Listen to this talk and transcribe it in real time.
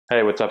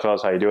Hey, what's up,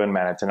 fellas? How you doing,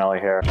 man? Antonelli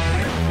here.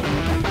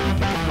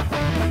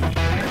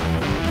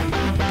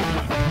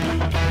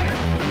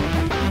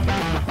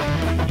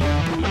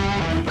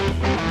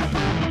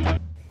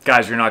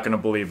 Guys, you're not going to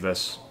believe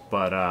this,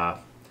 but I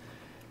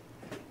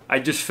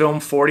just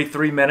filmed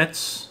 43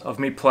 minutes of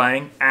me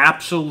playing,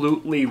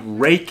 absolutely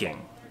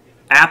raking,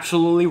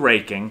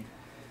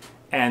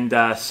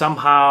 and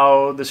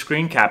somehow the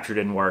screen capture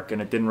didn't work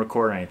and it didn't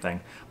record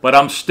anything. But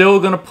I'm still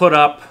going to put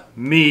up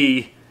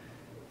me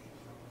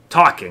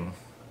talking.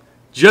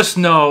 Just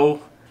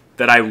know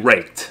that I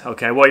raked,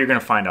 okay? Well, you're going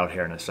to find out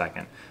here in a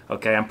second,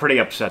 okay? I'm pretty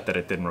upset that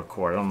it didn't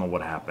record. I don't know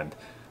what happened,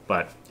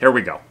 but here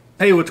we go.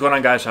 Hey, what's going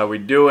on, guys? How we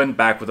doing?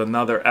 Back with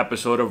another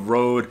episode of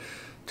Road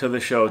to the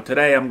Show.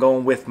 Today, I'm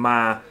going with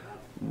my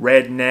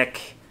redneck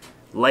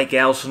Lake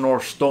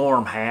Elsinore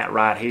Storm hat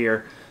right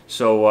here.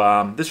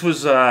 So, this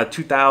was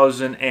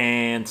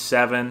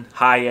 2007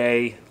 High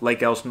A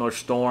Lake Elsinore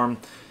Storm.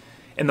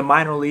 In the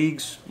minor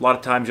leagues, a lot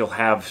of times you'll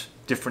have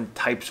different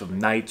types of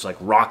nights, like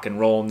rock and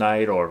roll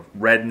night or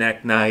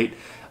redneck night.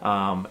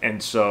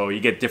 And so you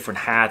get different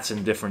hats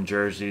and different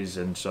jerseys.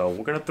 And so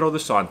we're going to throw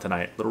this on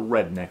tonight, little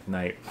redneck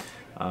night.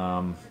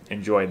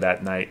 Enjoyed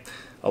that night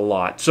a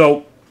lot.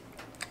 So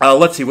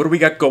let's see, what do we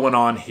got going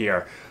on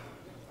here?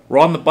 We're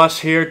on the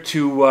bus here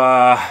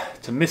to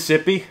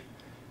Mississippi.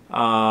 Or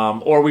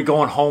are we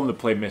going home to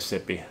play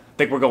Mississippi? I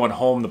think we're going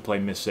home to play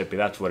Mississippi.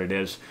 That's what it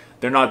is.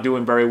 They're not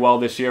doing very well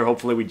this year.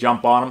 Hopefully we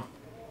jump on them.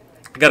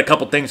 I got a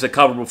couple things to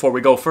cover before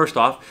we go. First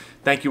off,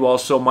 thank you all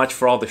so much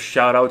for all the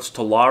shout-outs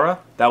to Laura.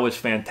 That was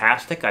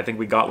fantastic. I think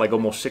we got like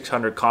almost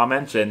 600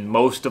 comments, and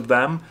most of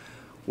them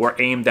were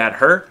aimed at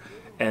her,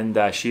 and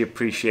she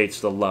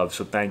appreciates the love,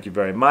 so thank you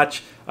very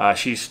much.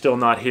 She's still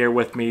not here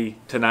with me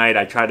tonight.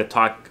 I tried to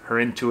talk her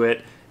into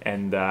it,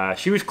 and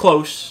she was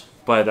close,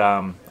 but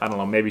I don't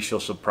know, maybe she'll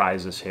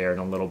surprise us here in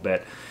a little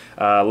bit.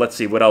 Let's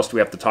see, what else do we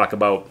have to talk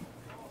about?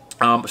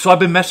 So I've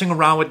been messing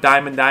around with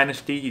Diamond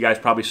Dynasty. You guys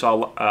probably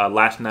saw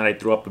last night I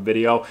threw up a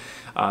video.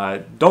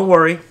 Don't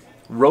worry,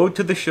 Road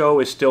to the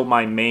Show is still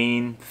my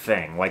main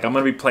thing. Like, I'm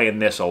going to be playing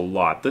this a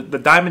lot. The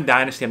Diamond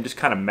Dynasty, I'm just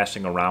kind of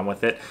messing around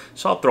with it.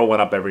 So I'll throw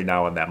one up every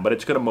now and then. But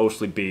it's going to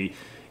mostly be,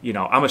 you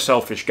know, I'm a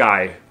selfish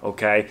guy,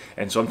 okay?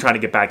 And so I'm trying to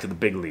get back to the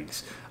big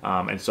leagues.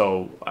 And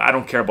so I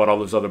don't care about all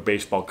those other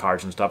baseball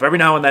cards and stuff. Every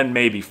now and then,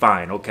 maybe,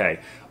 fine, okay.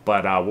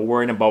 But we're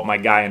worrying about my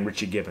guy and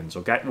Richie Gibbons,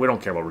 okay? We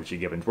don't care about Richie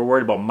Gibbons. We're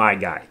worried about my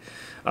guy.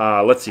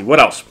 Let's see, what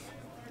else?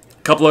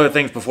 A couple other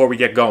things before we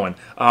get going.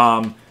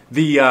 My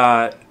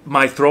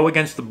throw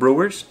against the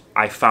Brewers,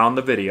 I found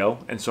the video,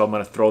 and so I'm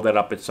going to throw that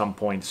up at some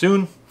point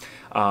soon.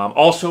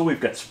 Also, we've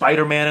got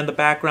Spider-Man in the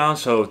background.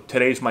 So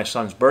today's my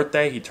son's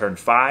birthday. He turned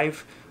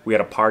 5. We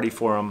had a party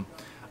for him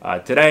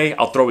today.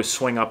 I'll throw his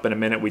swing up in a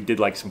minute. We did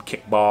like some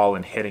kickball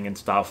and hitting and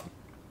stuff.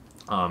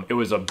 It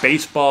was a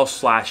baseball /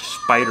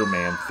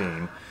 Spider-Man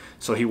theme.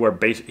 So he wore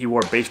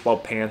baseball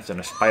pants and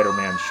a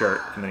Spider-Man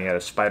shirt, and then he had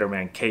a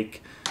Spider-Man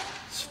cake,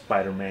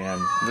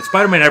 Spider-Man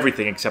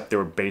everything, except there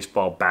were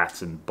baseball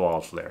bats and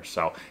balls there.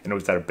 So, and it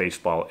was at a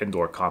baseball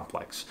indoor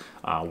complex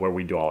where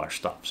we do all our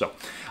stuff. So,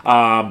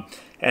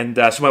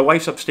 so my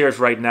wife's upstairs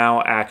right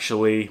now,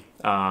 actually,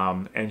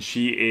 and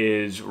she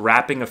is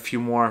wrapping a few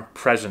more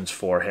presents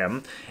for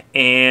him.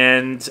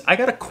 And I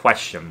got a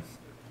question.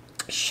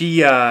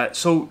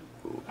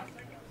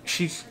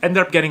 She's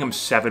ended up getting him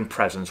 7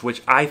 presents,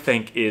 which I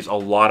think is a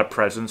lot of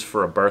presents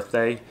for a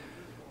birthday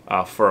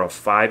for a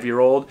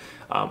 5-year-old.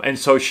 And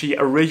so she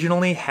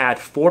originally had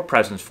 4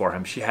 presents for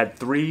him. She had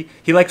 3.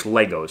 He likes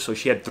Legos, so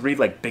she had 3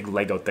 like big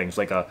Lego things,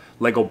 like a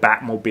Lego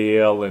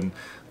Batmobile and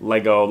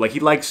Lego. Like, he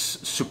likes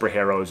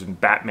superheroes and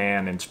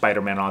Batman and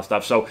Spider-Man and all that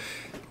stuff. So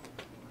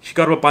she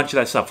got him a bunch of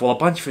that stuff. Well, a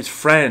bunch of his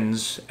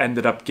friends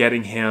ended up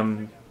getting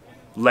him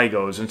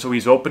Legos, and so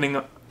he's opening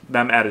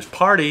them at his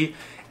party.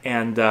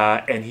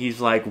 And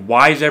he's like,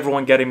 why is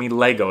everyone getting me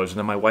Legos? And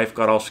then my wife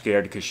got all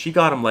scared because she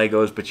got him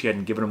Legos, but she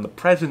hadn't given him the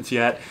presents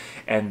yet.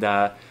 And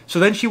so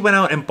then she went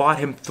out and bought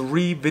him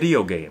 3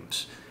 video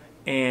games.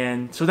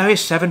 And so now he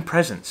has 7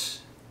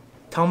 presents.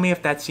 Tell me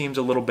if that seems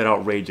a little bit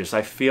outrageous.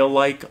 I feel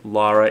like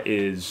Laura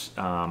is,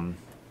 I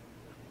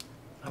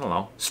don't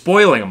know,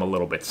 spoiling him a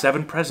little bit.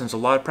 7 presents, a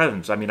lot of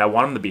presents. I mean, I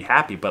want him to be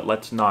happy, but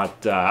let's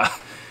not,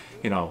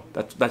 you know,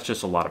 that's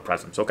just a lot of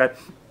presents, okay?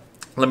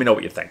 Let me know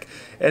what you think.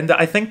 And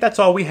I think that's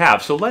all we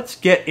have. So let's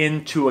get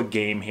into a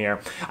game here.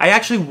 I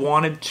actually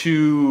wanted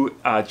to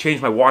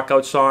change my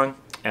walkout song,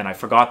 and I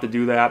forgot to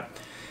do that.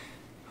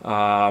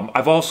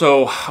 I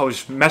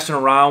was messing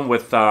around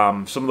with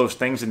some of those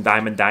things in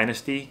Diamond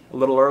Dynasty a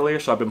little earlier,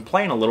 so I've been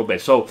playing a little bit.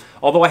 So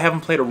although I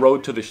haven't played a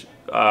Road to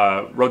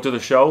the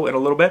Show in a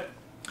little bit,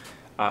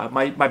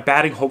 my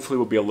batting hopefully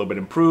will be a little bit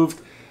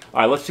improved. All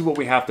right, let's see what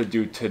we have to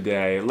do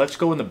today. Let's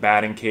go in the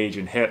batting cage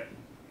and hit.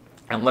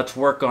 And let's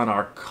work on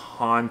our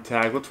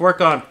contact. Let's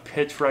work on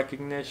pitch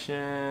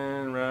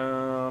recognition,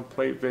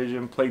 plate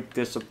vision, plate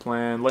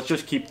discipline. Let's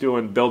just keep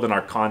building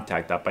our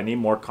contact up. I need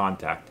more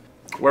contact.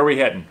 Where are we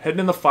hitting?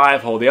 Hitting in the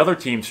 5 hole. The other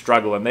team's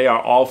struggling. They are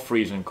all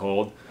freezing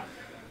cold.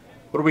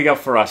 What do we got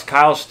for us?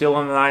 Kyle's still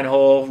in the 9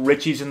 hole.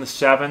 Richie's in the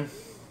 7.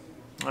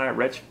 All right,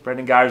 Rich.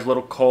 Brendan Guyer's a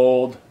little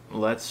cold.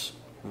 Let's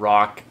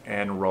rock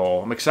and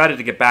roll. I'm excited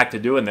to get back to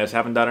doing this.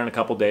 Haven't done it in a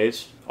couple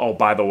days. Oh,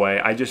 by the way,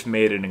 I just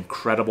made an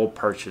incredible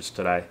purchase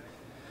today.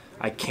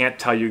 I can't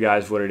tell you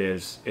guys what it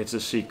is. It's a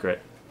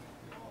secret.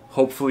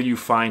 Hopefully you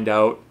find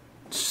out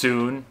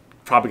soon.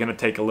 Probably going to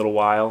take a little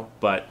while,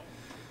 but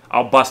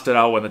I'll bust it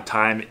out when the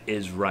time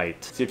is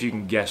right. See if you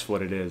can guess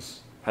what it is.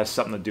 Has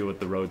something to do with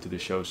the Road to the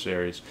Show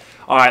series.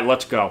 All right,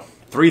 let's go.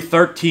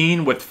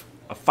 313 with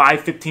a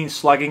 515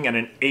 slugging and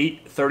an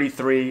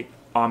 833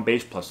 on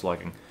base plus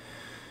slugging.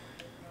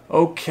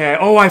 Okay.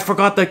 Oh, I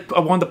forgot that I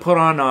wanted to put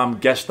on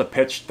guess the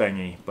pitch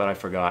thingy, but I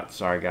forgot.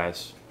 Sorry,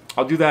 guys.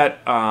 I'll do that.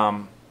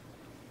 I'll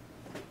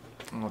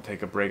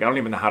take a break. I don't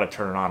even know how to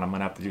turn it on. I'm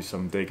going to have to do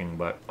some digging,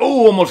 but...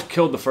 Oh, almost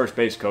killed the first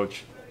base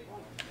coach.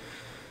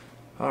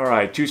 All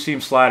right. Two-seam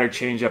slider,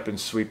 change-up, and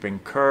sweeping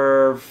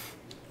curve.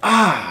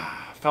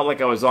 Felt like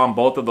I was on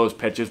both of those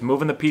pitches.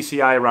 Moving the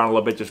PCI around a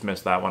little bit. Just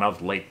missed that one. I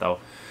was late, though.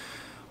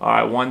 All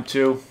right,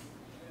 1-2.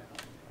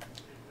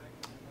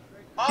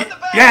 On the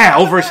back, yeah,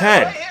 on over his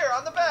head. Right here,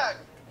 on the back.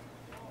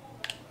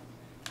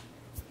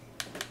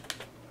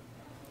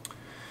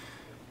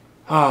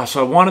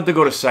 So I wanted to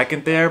go to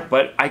second there,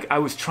 but I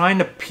was trying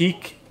to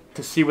peek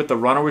to see what the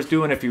runner was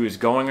doing, if he was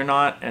going or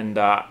not. And,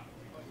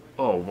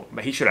 oh,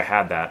 he should have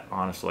had that,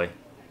 honestly.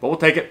 But we'll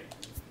take it.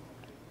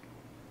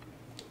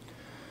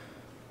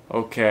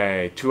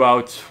 Okay, 2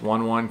 outs,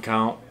 1-1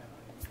 count.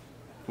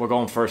 We're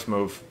going first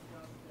move.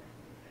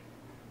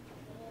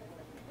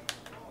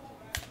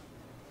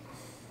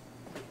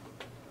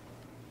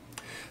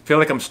 Feel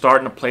like I'm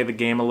starting to play the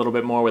game a little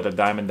bit more with a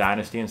Diamond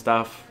Dynasty and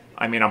stuff.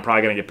 I mean, I'm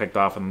probably going to get picked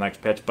off in the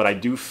next pitch, but I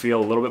do feel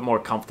a little bit more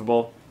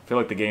comfortable. I feel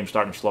like the game's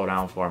starting to slow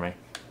down for me.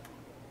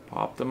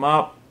 Pop them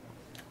up.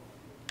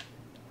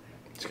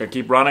 Just going to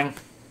keep running.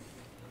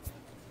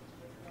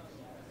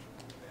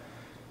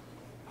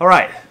 All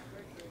right.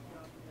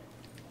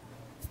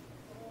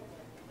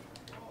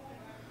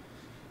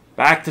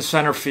 Back to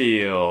center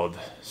field.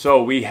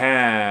 So we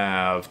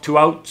have 2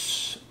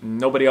 outs,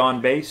 nobody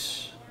on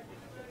base.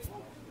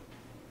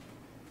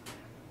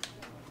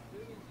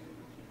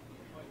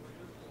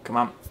 Come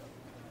on.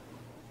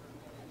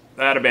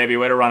 Atta baby,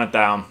 way to run it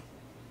down.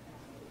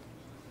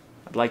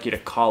 I'd like you to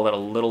call it a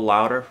little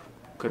louder.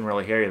 Couldn't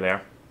really hear you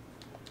there.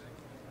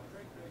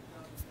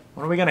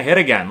 When are we going to hit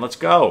again? Let's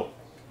go.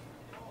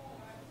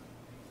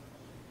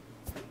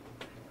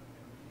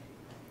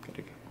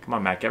 Come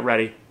on, Matt, get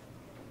ready.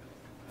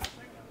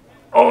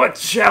 Oh, it's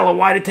shallow.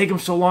 Why did it take him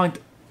so long?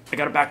 I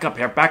got to back up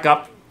here. Back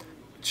up.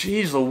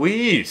 Jeez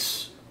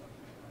Louise.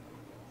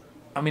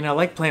 I mean, I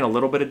like playing a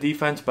little bit of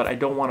defense, but I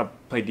don't want to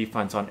play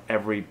defense on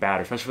every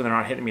batter, especially when they're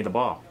not hitting me the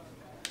ball.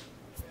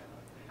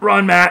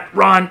 Run, Matt.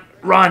 Run.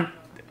 Run.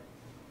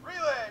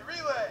 Relay.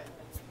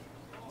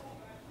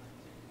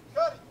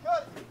 Cut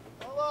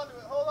it. Hold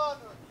on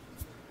to it.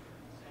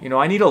 You know,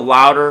 I need a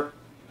louder,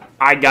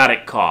 I got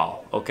it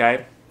call,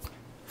 okay?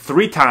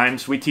 3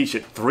 times. We teach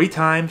it 3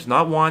 times,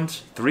 not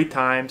once, 3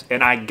 times,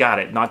 and I got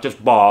it, not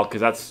just ball, because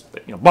that's,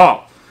 you know,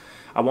 ball.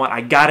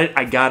 I got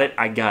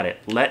it.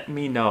 Let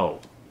me know.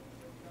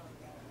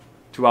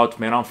 2 outs,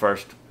 man on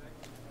first.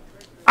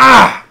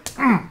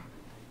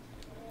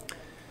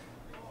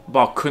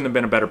 Ball couldn't have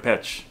been a better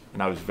pitch,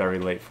 and I was very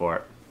late for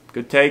it.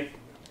 Good take.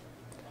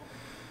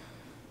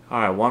 All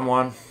right,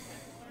 1-1.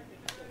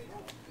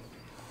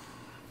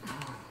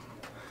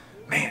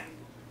 Man,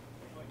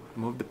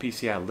 moved the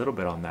PCI a little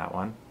bit on that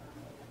one.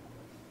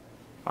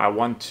 All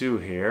right,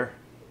 1-2 here.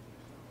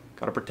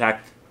 Got to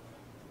protect.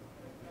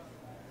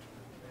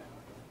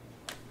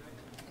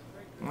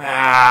 Come on.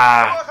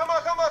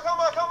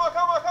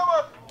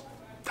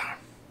 Darn.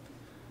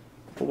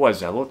 What was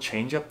that? A little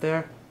change up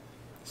there?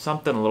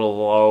 Something a little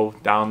low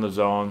down the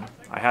zone.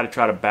 I had to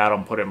try to battle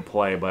and put it in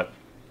play, but...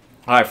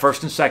 All right,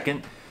 first and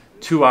second.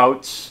 2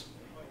 outs.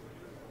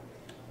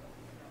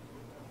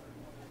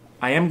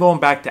 I am going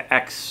back to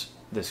X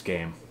this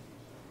game.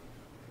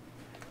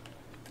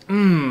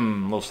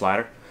 Little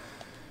slider.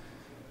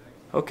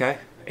 Okay.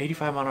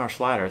 85-mile-an-hour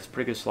slider. That's a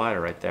pretty good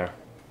slider right there.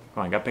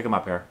 Come on, got to pick him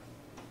up here.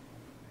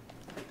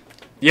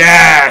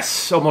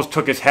 Yes! Almost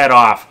took his head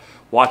off.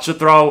 Watch the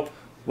throw.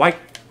 White.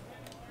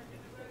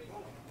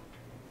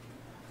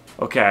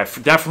 Okay, I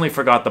definitely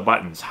forgot the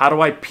buttons. How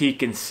do I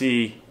peek and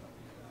see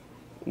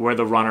where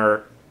the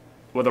runners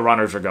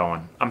are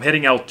going? I'm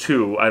hitting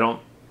L2. I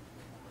don't...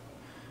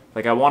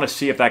 Like, I want to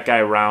see if that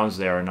guy rounds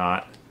there or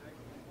not.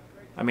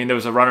 I mean, there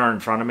was a runner in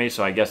front of me,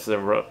 so I guess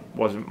there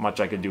wasn't much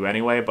I could do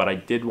anyway, but I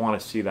did want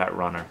to see that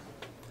runner.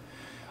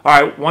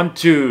 All right,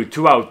 1-2,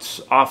 2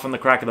 outs. Off on the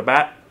crack of the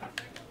bat.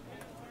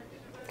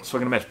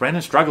 Swing and a miss.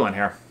 Brandon's struggling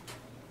here.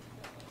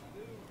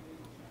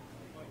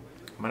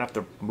 I'm going to have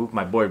to move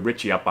my boy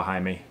Richie up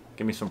behind me.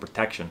 Give me some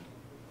protection.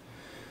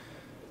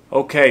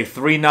 Okay,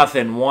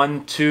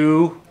 3-0.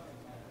 1-2.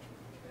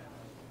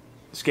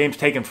 This game's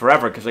taking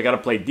forever because I got to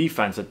play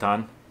defense a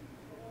ton.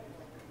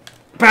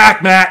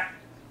 Back, Matt!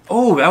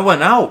 Oh, that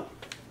went out.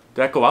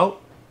 Did that go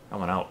out? That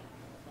went out.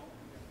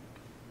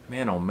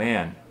 Man, oh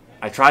man.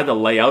 I tried to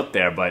lay out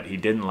there, but he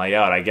didn't lay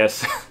out. I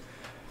guess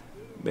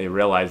They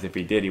realized if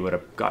he did, he would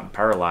have gotten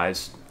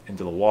paralyzed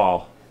into the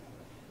wall.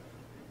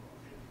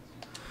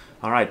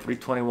 All right,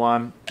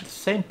 321.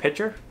 Same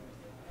pitcher.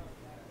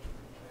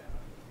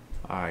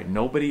 All right,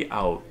 nobody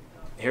out.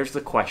 Here's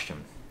the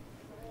question.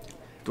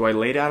 Do I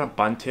lay down a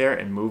bunt here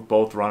and move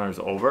both runners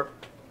over?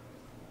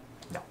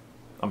 No,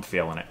 I'm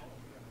feeling it.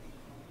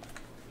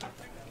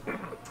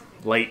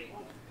 Late.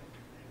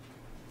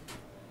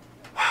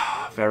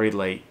 Very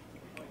late.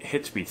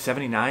 Hit speed,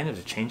 79 is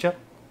a changeup?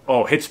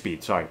 Oh, hit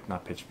speed, sorry,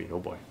 not pitch speed, oh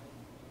boy.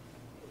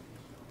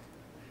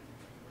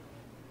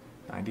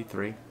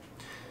 93.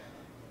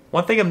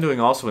 One thing I'm doing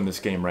also in this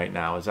game right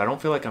now is I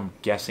don't feel like I'm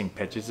guessing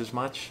pitches as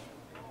much.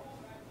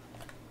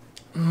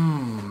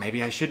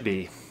 Maybe I should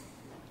be.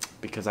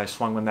 Because I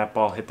swung when that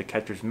ball hit the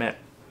catcher's mitt.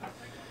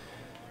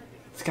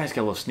 This guy's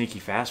got a little sneaky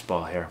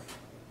fastball here.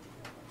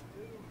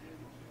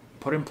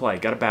 Put in play,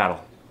 got a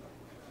battle.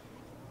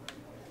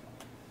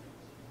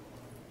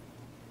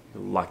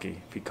 You're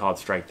lucky. If he called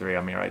strike 3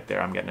 on me right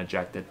there, I'm getting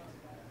ejected.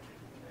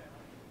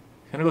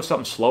 Gonna go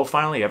something slow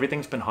finally?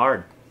 Everything's been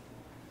hard.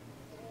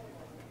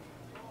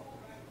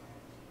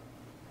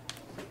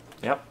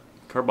 Yep,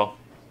 curveball.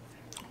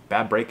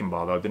 Bad breaking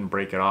ball though, didn't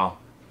break at all.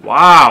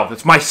 Wow,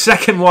 that's my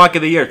second walk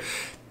of the year.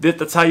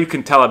 That's how you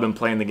can tell I've been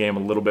playing the game a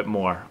little bit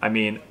more. I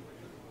mean,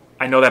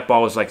 I know that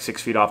ball was like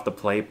 6 feet off the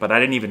plate, but I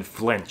didn't even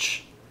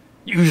flinch.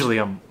 Usually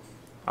I'm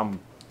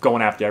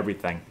going after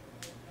everything.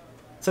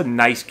 It's a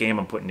nice game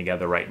I'm putting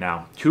together right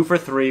now. 2 for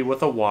 3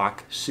 with a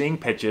walk, seeing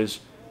pitches.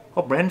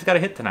 Oh, Brandon's got a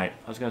hit tonight.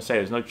 I was going to say,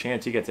 there's no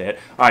chance he gets a hit.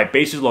 All right,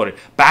 bases loaded.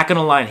 Back on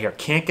the line here.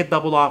 Can't get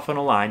doubled off on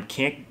a line.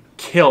 Can't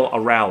kill a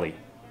rally.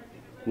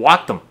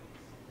 Walked them.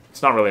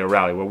 It's not really a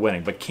rally. We're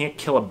winning. But can't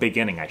kill a big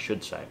inning, I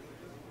should say.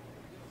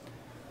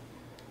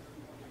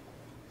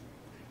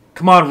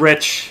 Come on,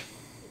 Rich.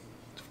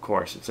 Of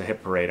course, it's a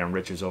hit parade, and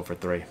Rich is 0 for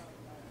 3.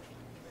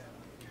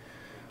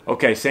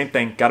 Okay, same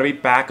thing. Got to be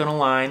back on the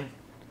line.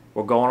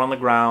 We're going on the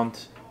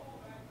ground.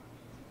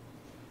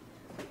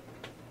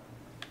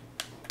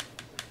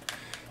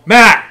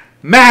 Matt!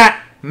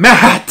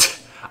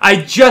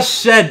 I just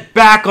said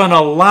back on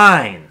a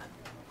line.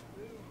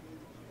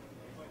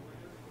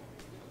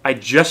 I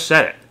just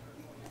said it.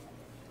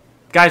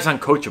 Guy's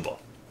uncoachable.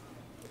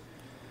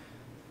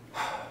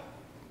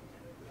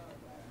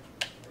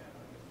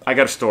 I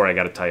got a story I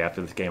got to tell you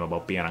after this game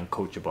about being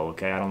uncoachable,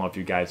 okay? I don't know if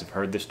you guys have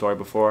heard this story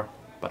before,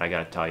 but I got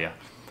to tell you.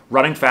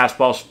 Running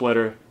fastball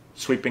splitter,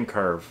 sweeping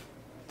curve.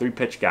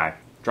 3-pitch guy.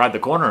 Tried the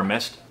corner and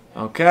missed.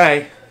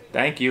 Okay,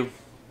 thank you.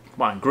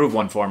 Come on, groove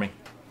one for me.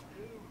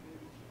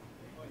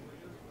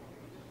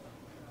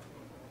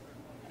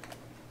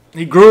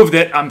 He grooved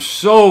it. I'm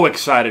so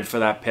excited for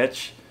that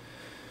pitch.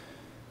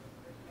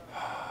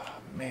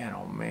 Man,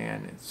 oh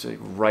man, it's like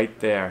right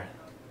there.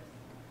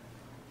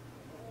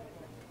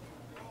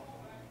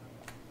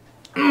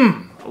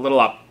 A little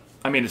up.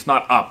 I mean, it's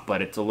not up,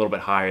 but it's a little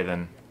bit higher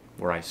than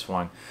where I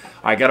swung.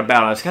 I got a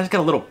battle. This guy's got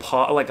a little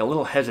paw, like a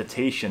little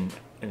hesitation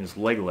in his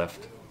leg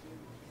lift.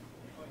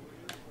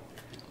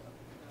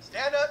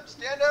 Stand up,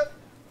 stand up.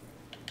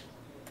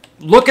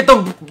 Look at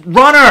the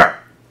runner!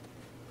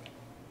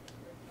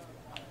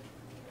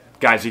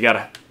 Guys, you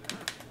gotta...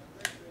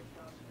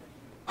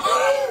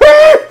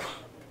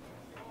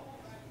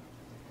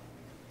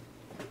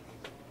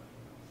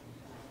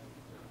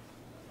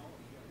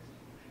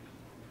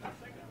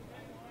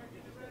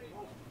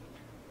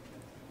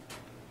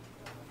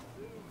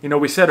 You know,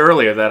 we said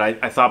earlier that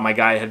I thought my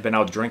guy had been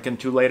out drinking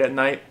too late at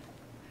night.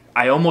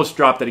 I almost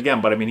dropped it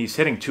again, but I mean, he's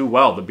hitting too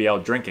well to be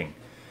out drinking.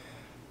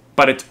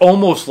 But it's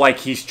almost like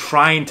he's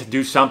trying to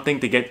do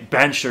something to get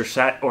benched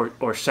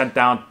or sent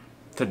down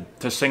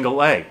to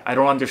single A. I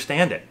don't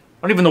understand it.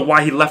 I don't even know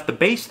why he left the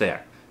base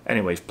there.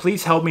 Anyways,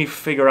 please help me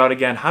figure out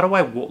again, how do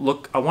I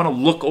look? I want to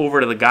look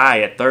over to the guy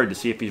at third to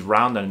see if he's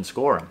rounding and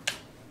scoring.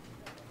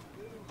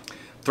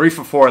 3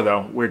 for 4,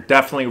 though. We're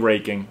definitely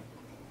raking.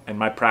 And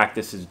my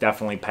practice is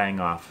definitely paying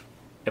off.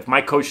 If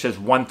my coach says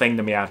one thing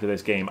to me after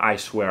this game, I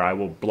swear I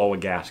will blow a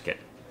gasket.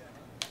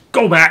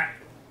 Go back!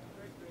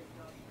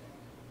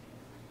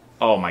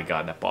 Oh my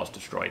god, that ball's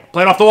destroyed.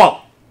 Play it off the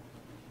wall!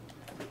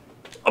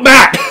 Oh,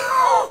 back!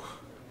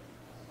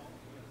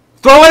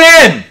 Throw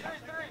it in!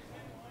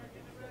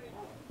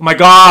 Oh my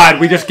god,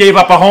 we just gave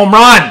up a home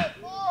run!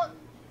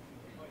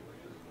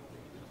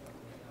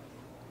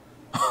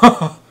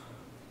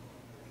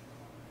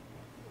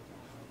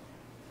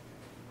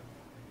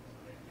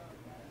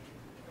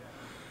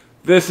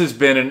 This has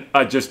been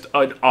just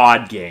an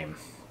odd game.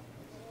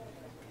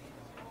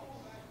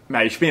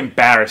 Matt, you should be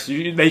embarrassed.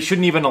 They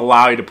shouldn't even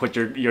allow you to put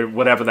your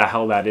whatever the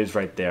hell that is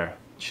right there.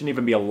 You shouldn't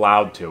even be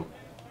allowed to.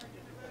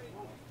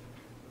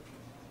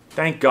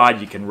 Thank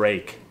God you can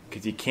rake,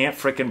 because you can't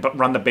frickin'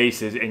 run the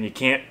bases and you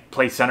can't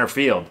play center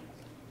field.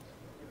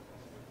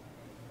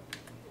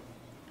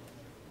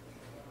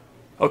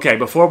 Okay,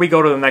 before we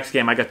go to the next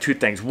game, I got 2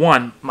 things.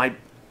 One,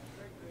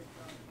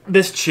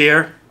 this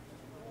chair...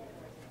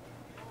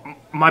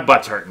 My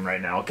butt's hurting right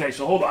now. Okay,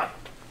 so hold on.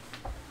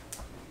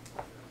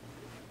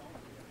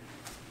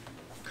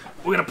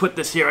 We're going to put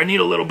this here. I need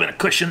a little bit of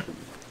cushion.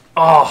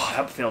 Oh,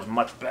 that feels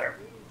much better.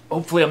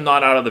 Hopefully I'm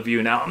not out of the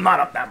view now. I'm not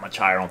up that much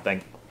higher, I don't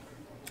think.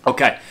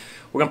 Okay,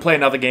 we're going to play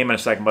another game in a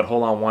second, but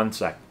hold on one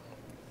sec.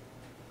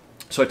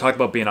 So I talked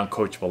about being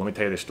uncoachable. Let me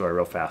tell you this story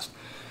real fast.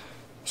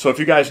 So if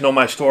you guys know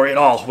my story at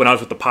all, when I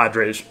was with the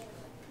Padres,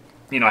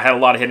 you know, I had a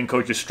lot of hitting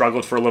coaches,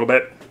 struggled for a little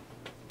bit.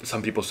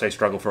 Some people say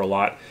struggle for a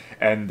lot.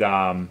 And,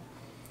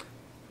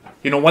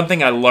 you know, one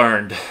thing I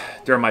learned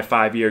during my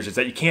 5 years is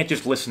that you can't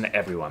just listen to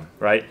everyone,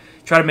 right?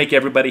 Try to make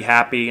everybody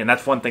happy, and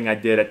that's one thing I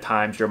did at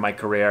times during my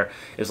career,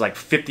 is like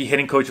 50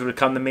 hitting coaches would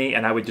come to me,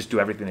 and I would just do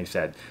everything they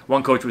said.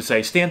 One coach would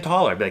say, stand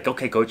taller. I'd be like,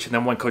 okay, coach. And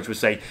then one coach would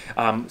say,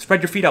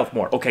 spread your feet out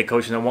more. Okay,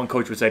 coach. And then one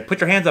coach would say, put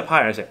your hands up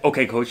higher. I'd say,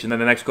 okay, coach. And then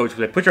the next coach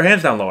would say, put your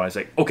hands down lower. I'd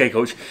say, okay,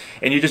 coach.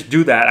 And you just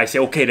do that. I say,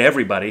 okay to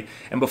everybody.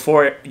 And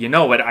before you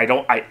know it,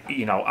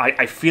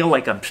 I feel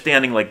like I'm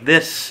standing like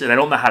this, and I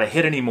don't know how to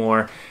hit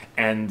anymore.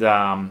 And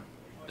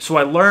so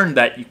I learned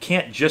that you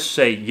can't just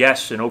say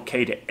yes and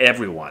okay to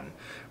everyone.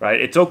 Right?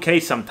 It's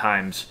okay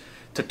sometimes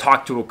to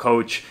talk to a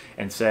coach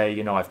and say,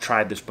 you know, I've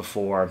tried this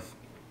before,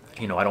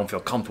 you know, I don't feel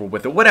comfortable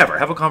with it, whatever,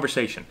 have a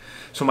conversation.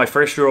 So my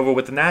first year over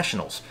with the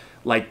Nationals,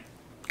 like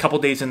a couple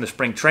days into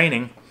spring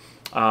training,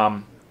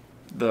 one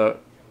of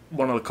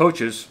the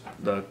coaches,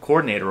 the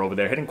coordinator over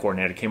there, hitting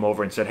coordinator, came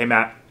over and said, hey,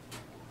 Matt,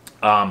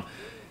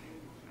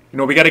 you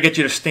know, we got to get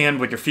you to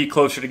stand with your feet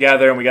closer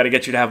together, and we got to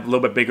get you to have a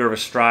little bit bigger of a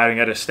stride, and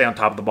you got to stay on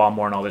top of the ball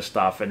more and all this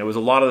stuff. And it was a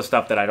lot of the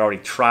stuff that I'd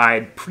already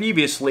tried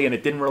previously, and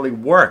it didn't really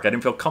work. I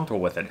didn't feel comfortable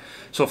with it.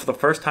 So for the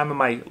first time in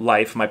my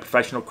life, my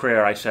professional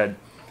career, I said,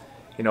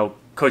 you know,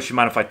 coach, you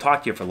mind if I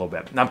talk to you for a little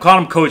bit? Now, I'm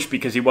calling him coach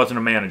because he wasn't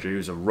a manager. He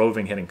was a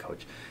roving hitting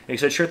coach. And he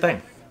said, sure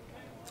thing.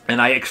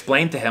 And I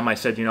explained to him, I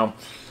said, you know,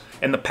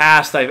 in the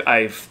past,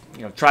 I've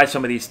you know, tried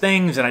some of these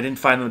things, and I didn't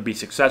find them to be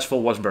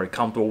successful, wasn't very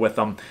comfortable with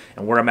them.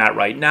 And where I'm at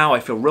right now, I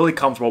feel really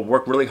comfortable,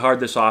 worked really hard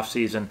this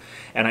offseason.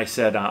 And I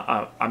said,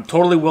 I'm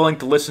totally willing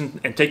to listen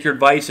and take your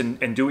advice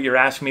and do what you're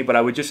asking me, but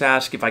I would just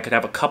ask if I could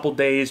have a couple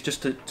days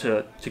just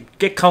to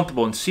get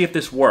comfortable and see if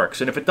this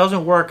works. And if it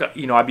doesn't work,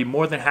 you know, I'd be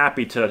more than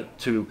happy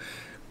to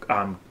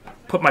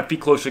put my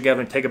feet closer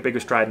together and take a bigger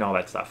stride and all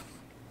that stuff.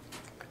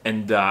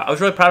 And I was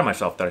really proud of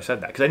myself that I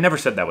said that, because I never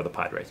said that with the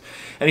Padres.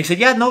 And he said,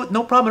 yeah,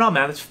 no problem at all,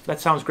 man.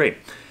 That sounds great.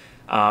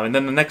 And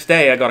then the next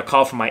day, I got a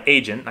call from my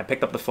agent. I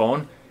picked up the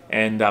phone,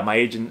 and my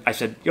agent, I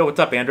said, yo, what's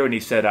up, Andrew? And he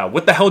said,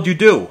 what the hell did you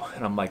do?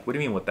 And I'm like, what do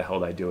you mean, what the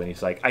hell did I do? And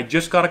he's like, I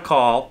just got a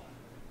call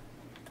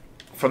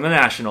from the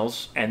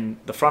Nationals, and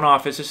the front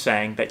office is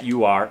saying that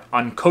you are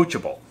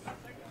uncoachable.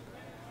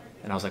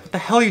 And I was like, what the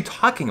hell are you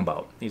talking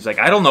about? He's like,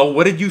 I don't know.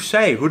 What did you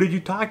say? Who did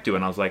you talk to?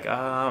 And I was like,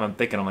 I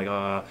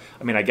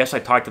guess I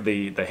talked to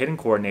the hitting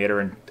coordinator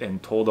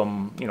and told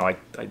him, you know, I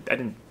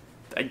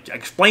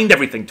explained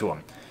everything to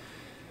him.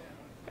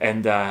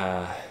 And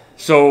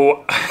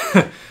so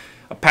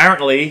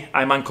apparently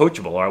I'm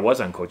uncoachable, or I was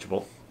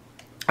uncoachable.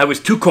 I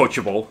was too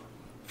coachable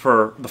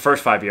for the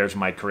first 5 years of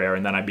my career,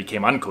 and then I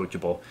became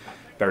uncoachable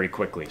very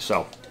quickly.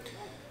 So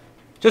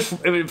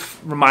it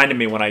reminded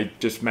me when I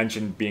just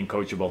mentioned being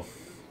coachable.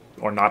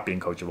 Or not being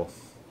coachable.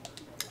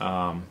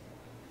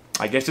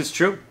 I guess it's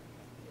true.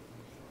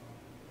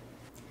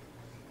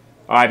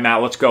 All right,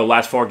 Matt, let's go.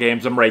 Last 4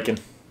 games, I'm raking.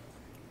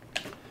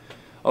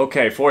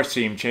 Okay,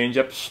 4-seam,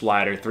 changeup,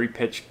 slider,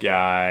 3-pitch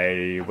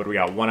guy. What do we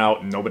got? 1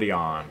 out and nobody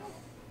on.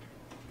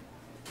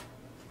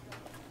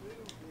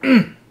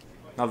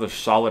 Another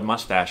solid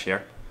mustache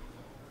here.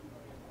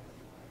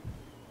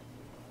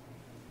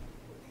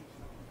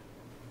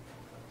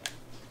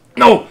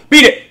 No!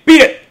 Beat it!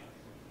 Beat it!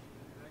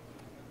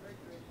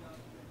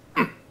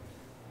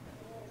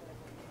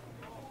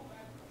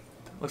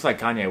 Looks like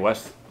Kanye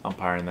West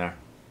umpiring there.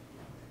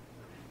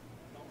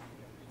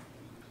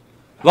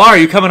 Laura, are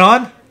you coming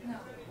on? No.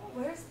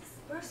 Where's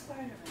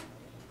Spider-Man?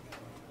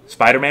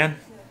 Spider-Man?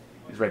 Yeah.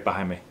 He's right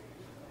behind me.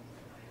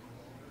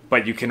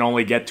 But you can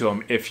only get to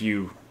him if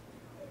you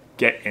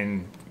get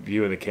in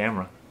view of the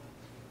camera.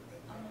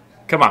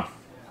 Come on.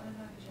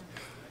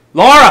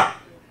 Laura!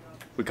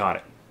 We caught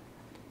it.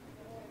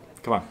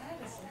 Come on.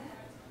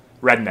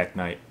 Redneck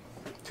Night,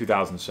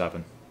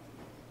 2007.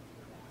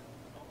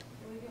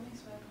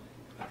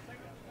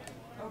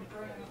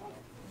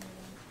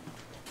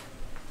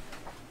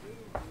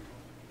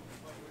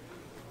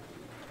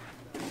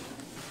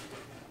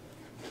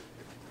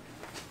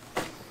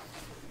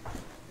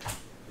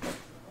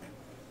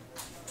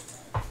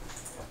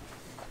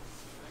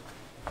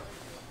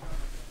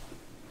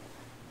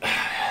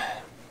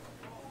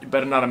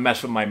 Better not have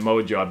messed with my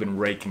mojo. I've been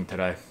raking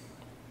today.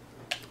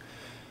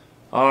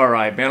 All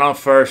right, man on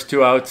first,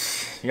 2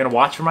 outs. You gonna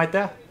watch from right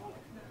there?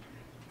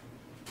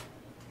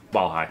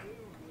 Ball high.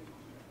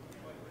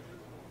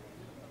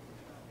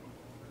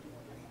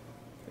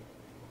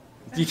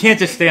 You can't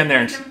just stand there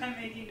and...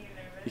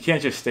 You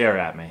can't just stare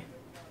at me.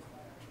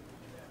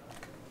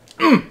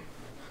 I'm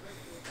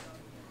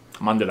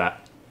under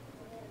that.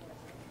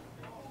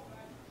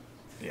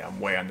 Yeah, I'm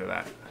way under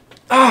that.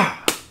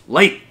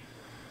 Late.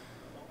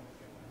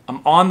 I'm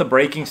on the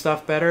breaking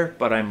stuff better,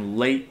 but I'm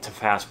late to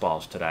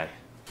fastballs today.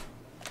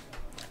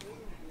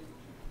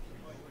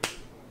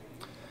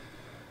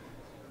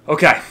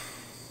 Okay.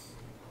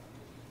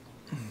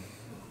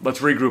 let's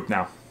regroup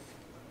now.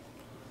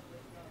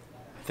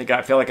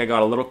 I feel like I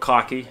got a little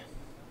cocky.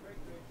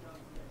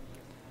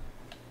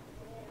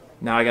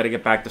 Now I got to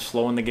get back to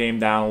slowing the game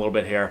down a little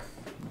bit here.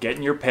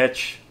 Getting your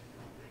pitch.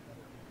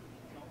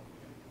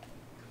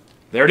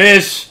 There it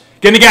is.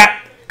 Get in the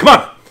gap. Come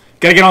on.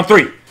 Got to get on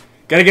 3.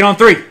 Got to get on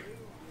 3.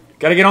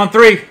 Got to get on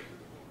 3.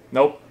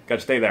 Nope. Got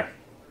to stay there.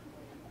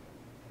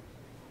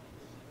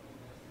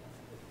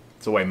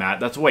 That's the way, Matt.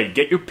 That's the way.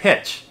 Get your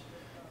pitch.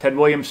 Ted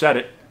Williams said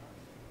it.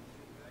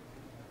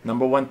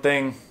 Number one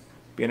thing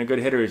being a good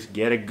hitter is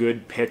get a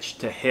good pitch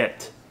to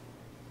hit.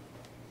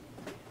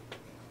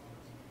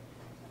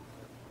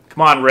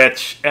 Come on,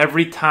 Rich.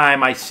 Every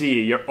time I see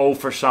you, you're 0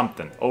 for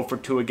something. 0 for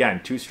 2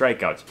 again. 2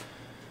 strikeouts.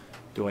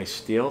 Do I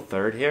steal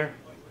third here?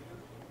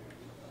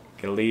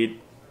 Get a lead.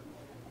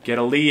 Get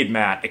a lead,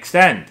 Matt.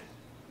 Extend.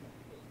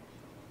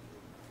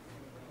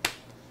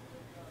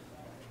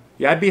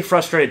 Yeah, I'd be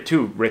frustrated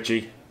too,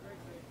 Richie.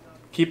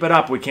 Keep it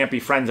up. We can't be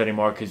friends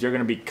anymore because you're going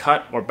to be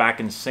cut or back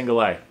in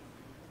single A.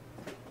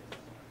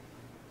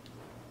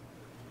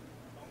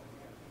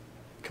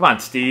 Come on,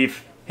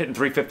 Steve. Hitting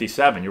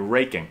 357. You're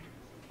raking.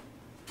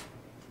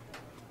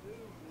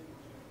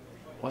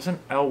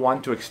 Wasn't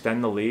L1 to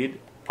extend the lead?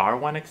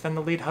 R1 extend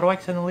the lead? How do I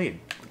extend the lead?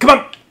 Come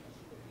on!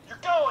 You're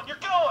going, you're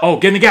going! Oh,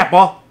 get in the gap,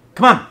 ball.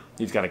 Come on.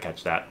 He's got to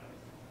catch that.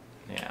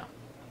 Yeah.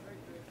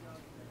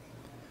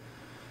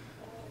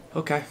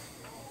 Okay.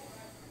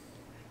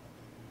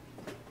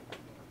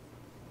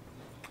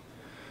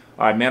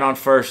 All right, man on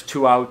first,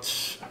 2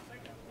 outs.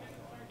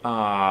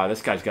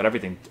 This guy's got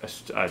everything. A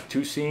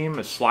 2-seam,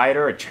 a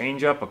slider, a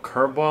changeup, a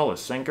curveball, a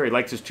sinker. He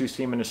likes his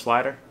 2-seam and his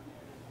slider.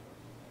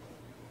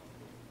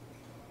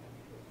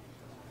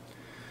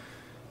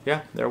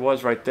 Yeah, there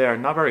was right there.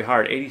 Not very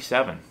hard.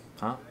 87,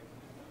 huh?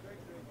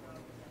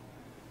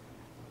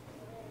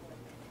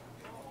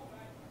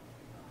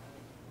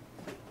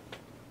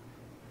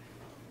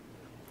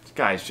 This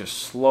guy's just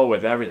slow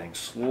with everything.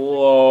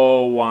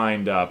 Slow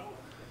wind up.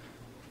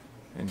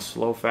 And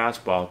slow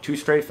fastball. 2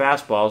 straight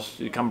fastballs.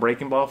 Did it come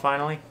breaking ball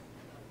finally?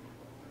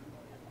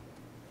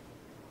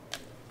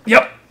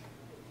 Yep.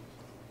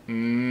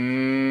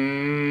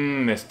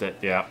 Missed it.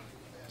 Yeah.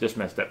 Just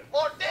missed it.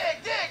 Oh, dig!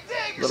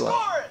 You're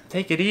scoring!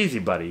 Take it easy,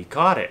 buddy. He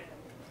caught it.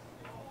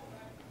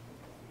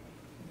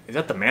 Is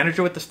that the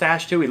manager with the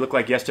stash, too? He looked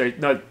like yesterday.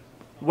 No,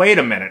 wait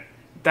a minute.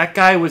 That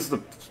guy was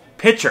the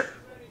pitcher.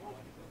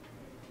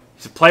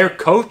 He's a player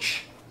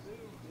coach?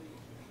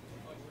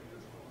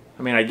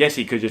 I mean, I guess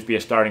he could just be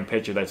a starting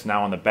pitcher that's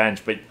now on the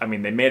bench. But, I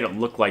mean, they made it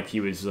look like he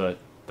was the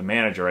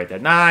manager right there.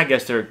 Nah, I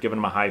guess they're giving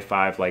him a high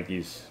five like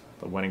he's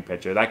the winning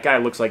pitcher. That guy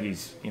looks like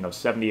he's,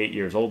 78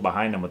 years old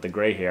behind him with the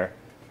gray hair.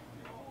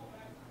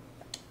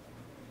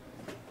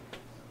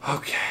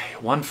 Okay,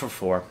 1 for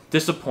 4.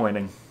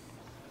 Disappointing.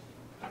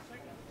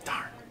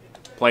 Darn.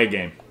 Play a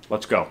game.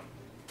 Let's go.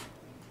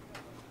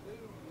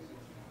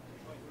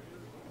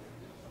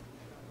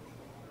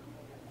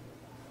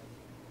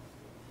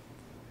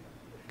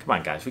 Come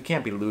on, guys. We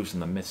can't be losing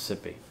the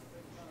Mississippi.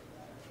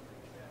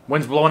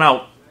 Wind's blowing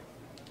out.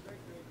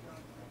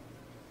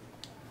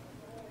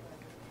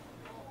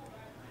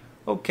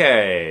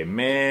 Okay,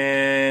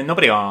 man.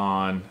 Nobody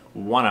on.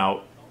 1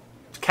 out.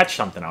 Let's catch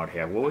something out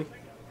here, will we?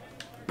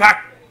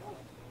 Back!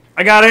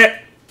 I got it!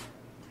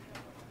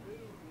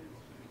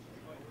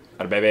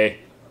 Got it, baby.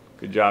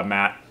 Good job,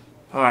 Matt.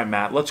 All right,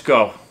 Matt, let's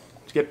go.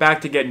 Let's get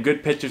back to getting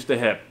good pitches to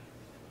hit.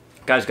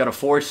 Guy's got a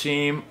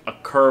 4-seam, a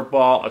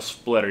curveball, a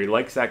splitter. He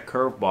likes that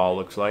curveball,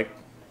 looks like.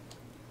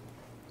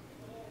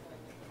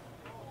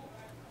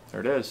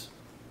 There it is.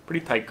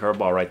 Pretty tight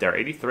curveball right there.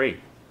 83.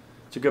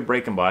 It's a good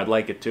breaking ball. I'd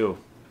like it, too.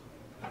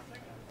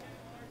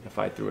 If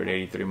I threw it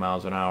 83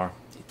 miles an hour.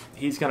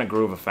 He's going to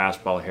groove a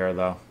fastball here,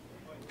 though.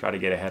 Try to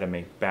get ahead of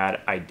me.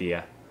 Bad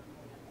idea.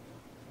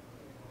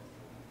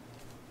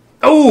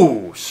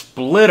 Oh,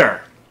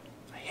 splitter.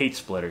 I hate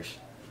splitters.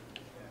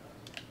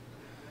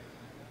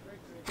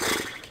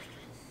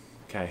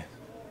 Okay.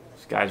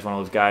 This guy's one of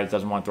those guys that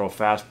doesn't want to throw a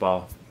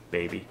fastball,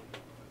 baby.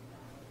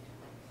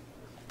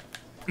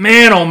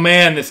 Man, oh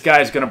man, this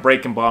guy's going to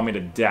break and ball me to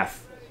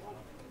death.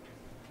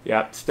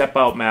 Yep, step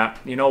out, Matt.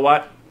 You know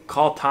what?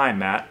 Call time,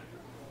 Matt.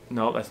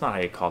 No, that's not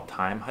how you call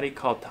time. How do you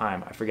call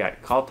time? I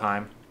forget. Call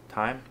time.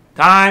 Time.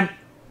 Time!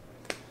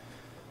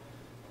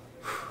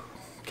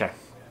 Okay.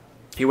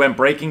 He went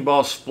breaking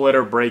ball,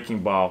 splitter, breaking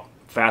ball.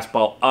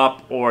 Fastball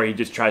up, or he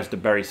just tries to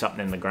bury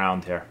something in the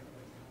ground here.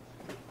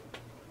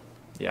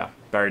 Yeah,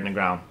 buried in the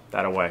ground.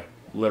 That away.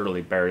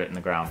 Literally buried it in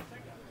the ground.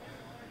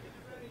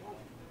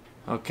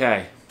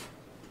 Okay.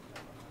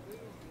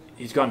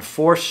 He's gone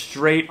 4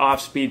 straight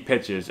off-speed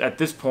pitches. At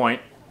this point,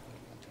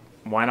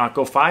 why not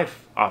go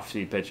 5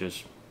 off-speed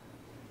pitches?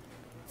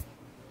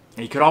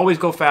 He could always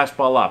go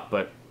fastball up,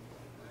 but...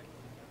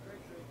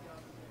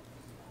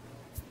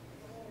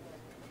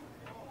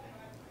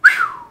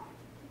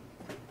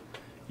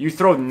 You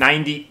throw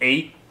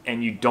 98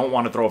 and you don't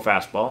want to throw a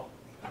fastball.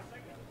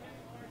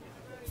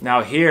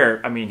 Now here,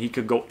 I mean, he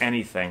could go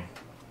anything.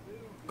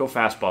 Go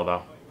fastball,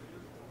 though.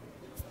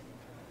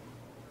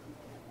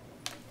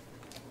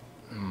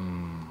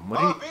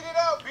 Oh, be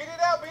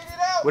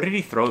What did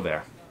he throw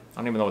there? I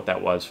don't even know what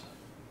that was.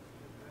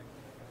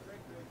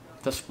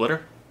 The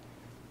splitter?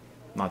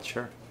 Not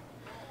sure.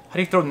 How do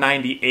you throw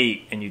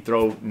 98 and you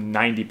throw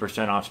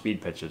 90% off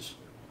speed pitches?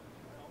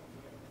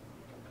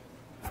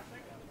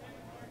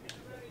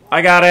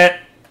 I got it.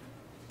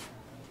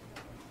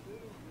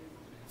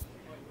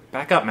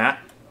 Back up, Matt.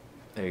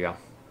 There you go.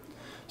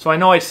 So I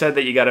know I said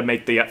that you got to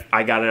make the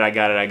I got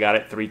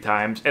it 3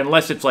 times.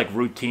 Unless it's like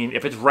routine.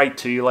 If it's right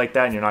to you like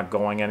that and you're not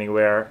going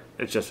anywhere,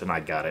 it's just an I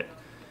got it.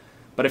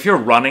 But if you're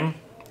running,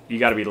 you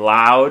got to be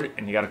loud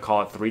and you got to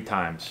call it 3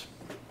 times.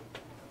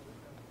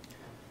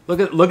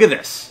 Look at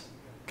this.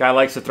 Guy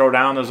likes to throw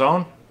down the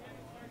zone.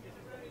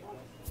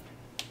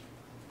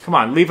 Come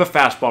on, leave a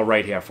fastball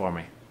right here for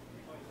me.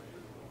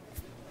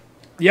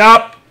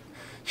 Yup.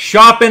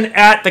 Shopping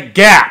at the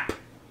Gap.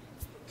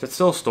 Is it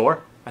still a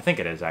store? I think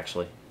it is,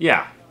 actually.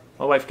 Yeah.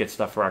 My wife gets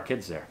stuff for our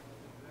kids there.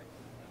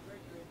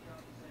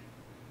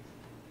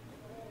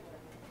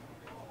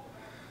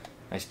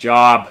 Nice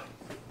job.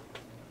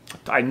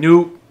 I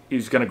knew he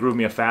was going to groove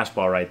me a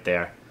fastball right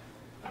there.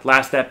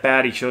 Last at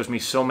bat, he shows me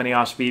so many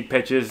off-speed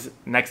pitches.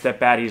 Next at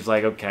bat, he's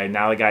like, okay,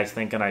 now the guy's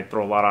thinking I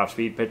throw a lot of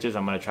off-speed pitches.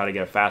 I'm going to try to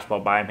get a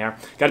fastball by him here.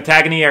 Got a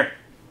tag in the ear.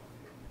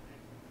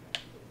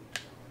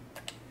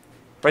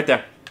 Right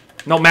there.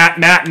 No, Matt.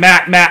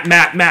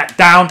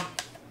 Down.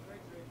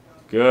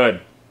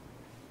 Good.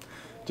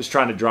 Just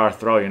trying to draw a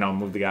throw, you know,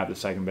 move the guy up to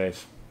second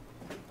base.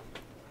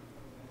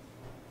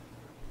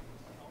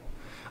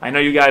 I know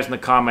you guys in the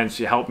comments,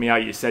 you helped me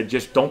out. You said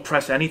just don't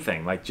press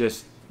anything. Like,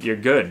 just, you're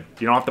good.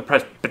 You don't have to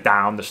press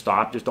down to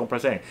stop. Just don't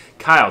press anything.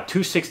 Kyle,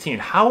 216.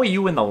 How are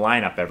you in the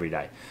lineup every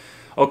day?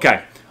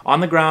 Okay. On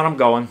the ground, I'm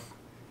going.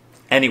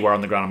 Anywhere on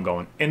the ground, I'm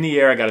going. In the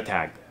air, I got a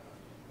tag.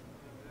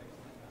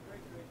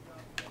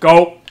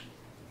 Go.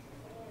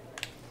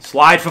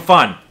 Slide for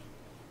fun.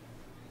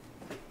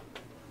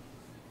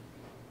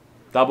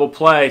 Double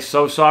play.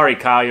 So sorry,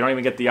 Kyle. You don't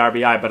even get the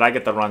RBI, but I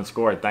get the run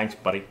scored. Thanks,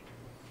 buddy.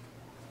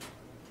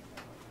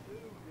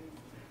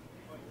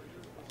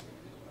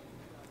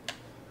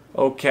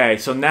 Okay,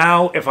 so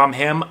now if I'm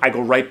him, I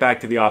go right back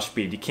to the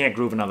off-speed. You can't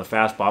groove another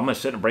fastball. I'm going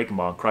to sit in a breaking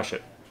ball and crush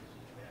it.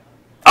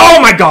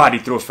 Oh, my God. He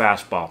threw a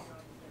fastball.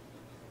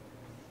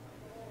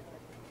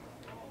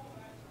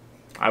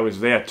 I was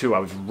there, too. I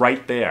was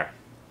right there.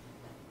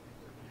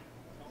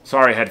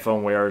 Sorry,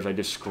 headphone wearers. I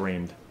just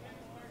screamed.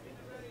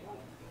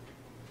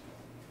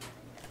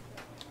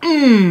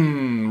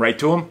 Right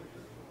to him.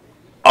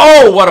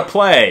 Oh, what a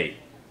play.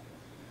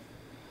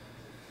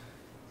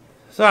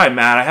 Sorry,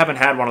 Matt. I haven't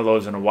had one of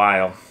those in a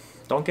while.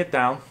 Don't get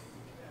down.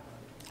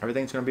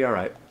 Everything's going to be all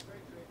right.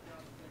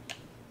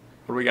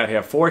 What do we got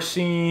here?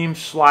 4-seam,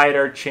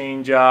 slider,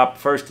 changeup,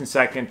 first and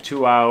second,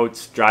 2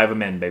 outs. Drive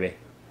them in, baby.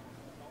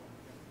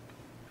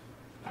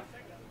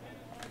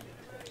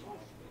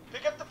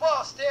 Pick up the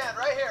ball, stand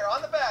right here,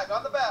 on the bag,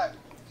 on the bag.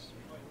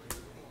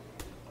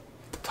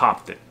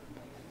 Topped it.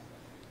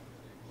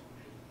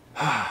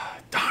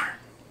 Darn.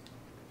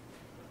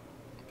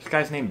 This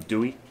guy's named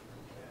Dewey?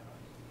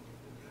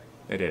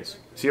 It is.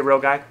 Is he a real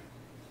guy?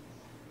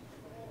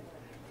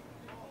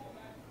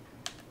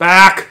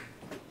 Back!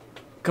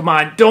 Come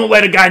on, don't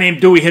let a guy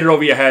named Dewey hit it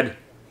over your head.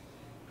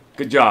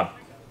 Good job.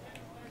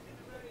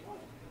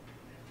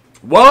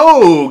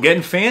 Whoa,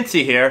 getting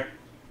fancy here.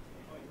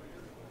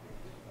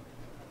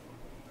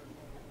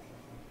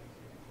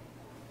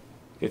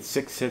 Get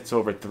 6 hits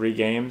over 3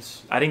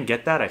 games. I didn't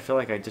get that. I feel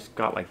like I just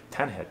got like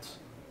 10 hits.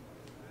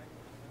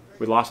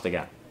 We lost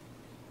again.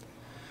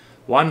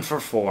 1 for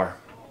 4.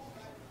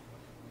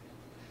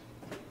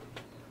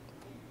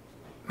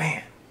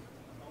 Man.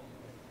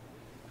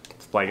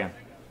 Let's play again.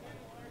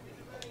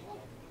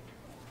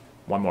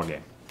 1 more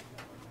game.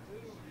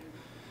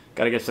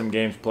 Got to get some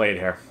games played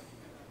here.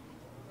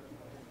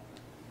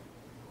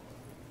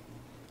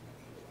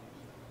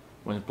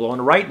 Wind's blowing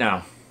to right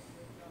now.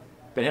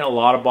 Been hitting a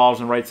lot of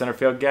balls in right center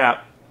field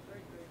gap.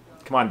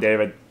 Come on,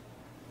 David.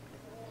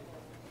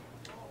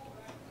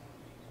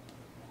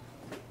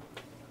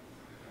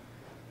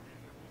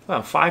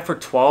 Well, 5 for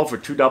 12 for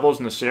 2 doubles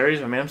in the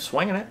series. I mean, I'm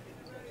swinging it.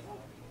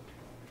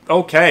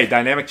 Okay,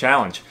 dynamic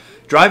challenge.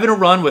 Driving a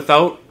run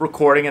without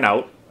recording an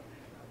out.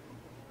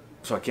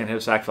 So I can't hit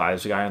a sac fly.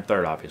 There's a guy on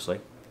third, obviously.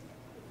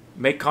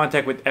 Make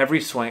contact with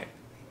every swing.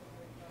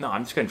 No,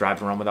 I'm just going to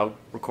drive a run without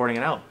recording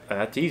an out.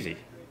 That's easy.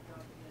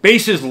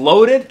 Bases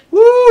loaded.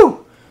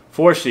 Woo!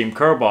 4-seam,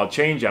 curveball,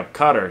 changeup,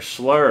 cutter,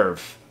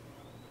 slurve.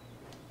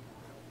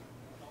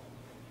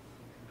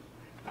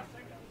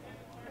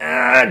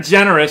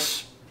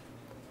 Generous.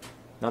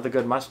 Another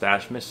good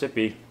mustache.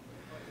 Mississippi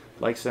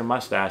likes their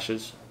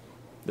mustaches.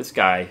 This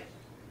guy.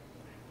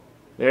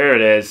 There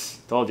it is.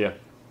 Told you.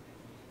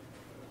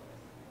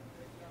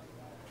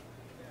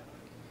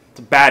 It's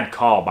a bad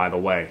call, by the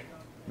way,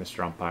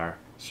 Mr. Umpire.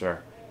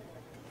 Sure.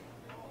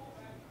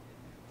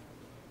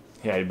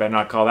 Yeah, you better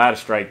not call that a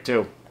strike,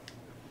 too.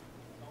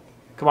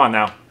 Come on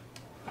now.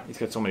 He's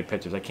got so many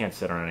pitches. I can't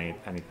sit on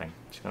anything.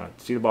 Just going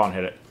to see the ball and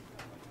hit it.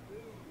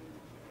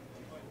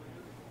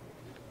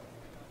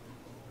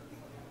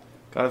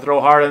 Got to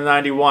throw harder than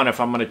 91 if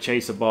I'm going to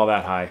chase a ball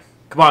that high.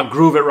 Come on,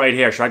 groove it right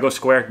here. Should I go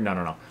square? No,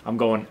 no, no. I'm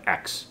going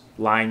X.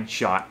 Line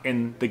shot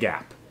in the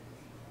gap.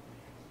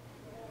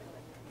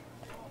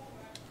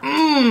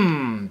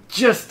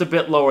 Just a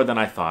bit lower than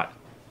I thought.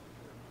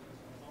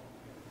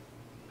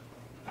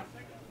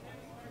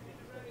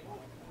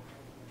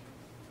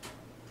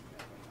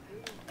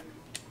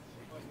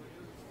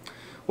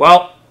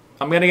 Well,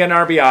 I'm going to get an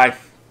RBI,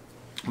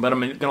 but I'm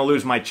going to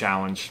lose my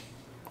challenge.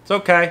 It's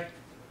okay.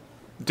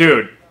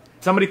 Dude,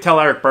 somebody tell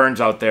Eric Burns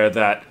out there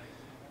that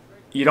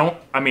you don't,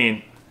 I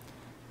mean,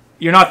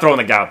 you're not throwing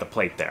the guy at the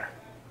plate there.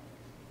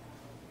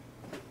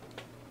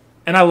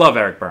 And I love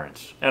Eric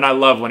Burns. And I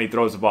love when he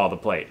throws the ball at the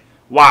plate.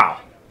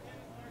 Wow.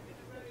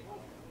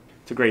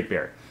 It's a great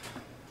beer.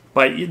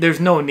 But there's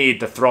no need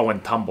to throw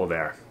and tumble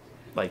there.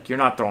 Like, you're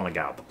not throwing the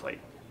guy at the plate.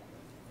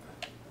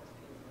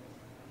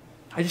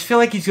 I just feel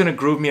like he's going to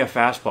groove me a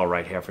fastball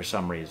right here for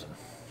some reason.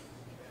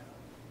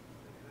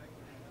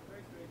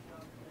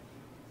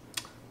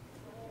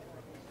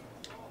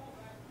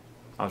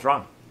 I was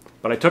wrong.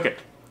 But I took it.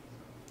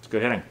 It's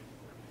good hitting.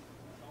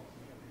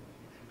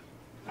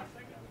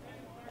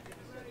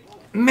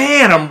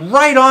 Man, I'm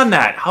right on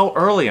that. How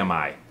early am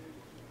I?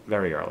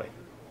 Very early.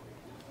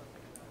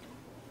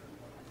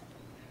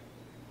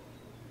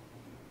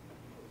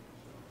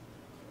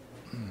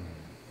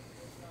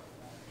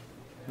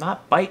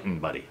 Not biting,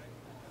 buddy.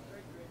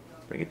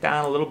 Bring it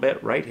down a little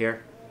bit right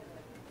here.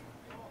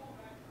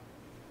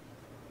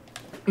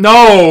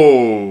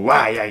 No!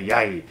 Ay, ay,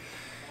 ay.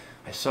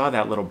 I saw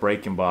that little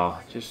breaking ball.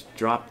 Just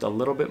dropped a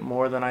little bit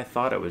more than I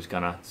thought it was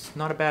gonna. It's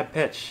not a bad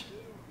pitch.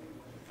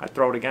 I'd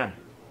throw it again.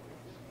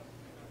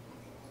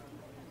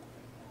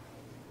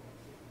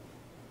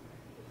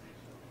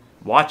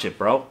 Watch it,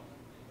 bro. All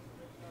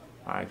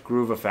right,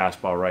 groove a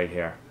fastball right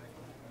here.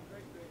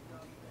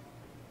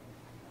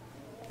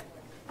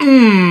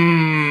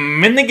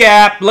 In the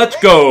gap. Let's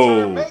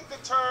go. Make the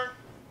turn.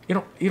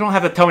 You don't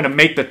have to tell me to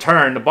make the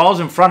turn. The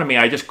ball's in front of me.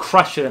 I just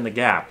crush it in the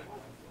gap.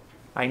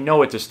 I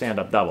know it's a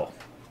stand-up double.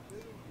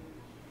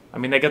 I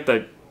mean, they got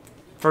the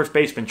first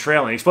baseman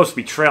trailing. He's supposed to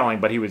be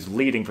trailing, but he was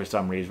leading for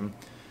some reason.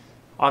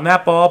 On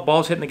that ball,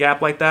 ball's hitting the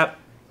gap like that.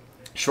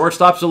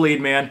 Shortstop's the lead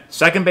man.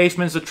 Second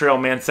baseman's the trail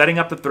man. Setting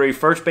up the three.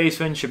 First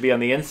baseman should be on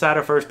the inside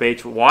of first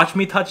base. Watch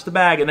me touch the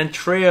bag and then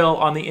trail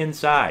on the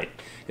inside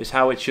is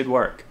how it should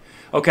work.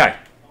 Okay.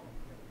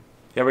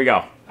 Here we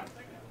go.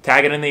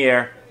 Tag it in the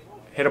air.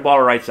 Hit a ball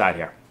to right side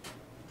here.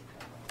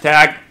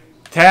 Tag.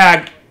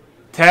 Tag.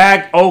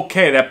 Tag.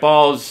 Okay, that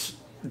ball's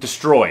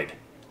destroyed.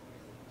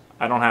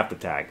 I don't have to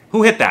tag.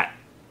 Who hit that?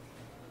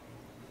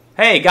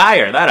 Hey,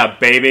 Geyer. That a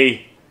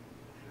baby.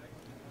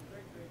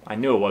 I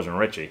knew it wasn't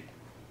Richie.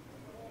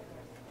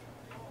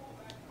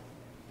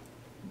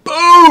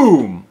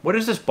 Boom! Where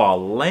does this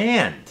ball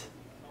land?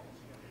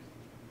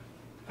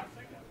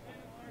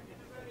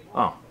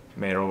 Oh,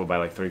 made it over by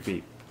like 3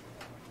 feet.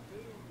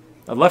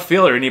 The left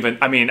fielder didn't even,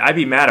 I mean, I'd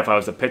be mad if I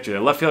was the pitcher. The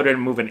left fielder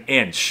didn't move an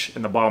inch,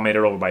 and the ball made it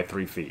over by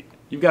 3 feet.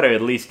 You've got to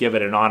at least give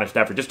it an honest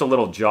effort. Just a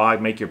little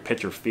jog, make your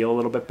pitcher feel a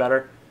little bit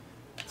better.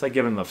 It's like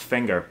giving the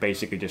finger,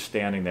 basically just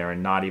standing there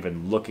and not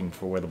even looking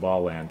for where the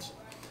ball lands.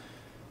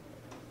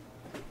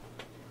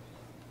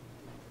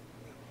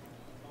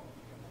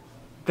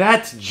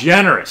 That's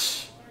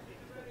generous.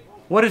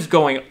 What is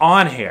going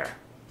on here?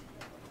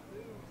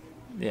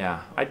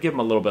 Yeah, I'd give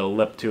him a little bit of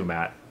lip too,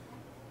 Matt.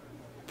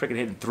 Freaking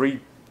hitting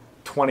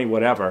 320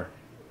 whatever.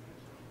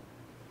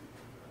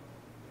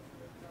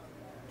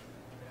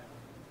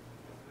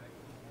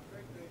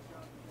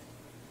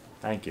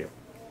 Thank you.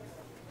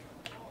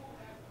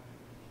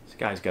 This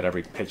guy's got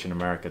every pitch in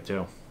America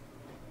too.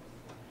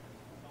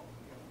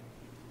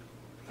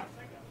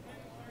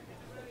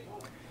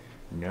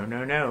 No,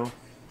 no, no.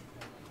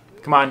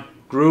 Come on,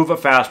 groove a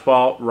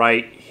fastball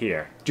right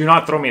here. Do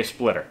not throw me a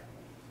splitter.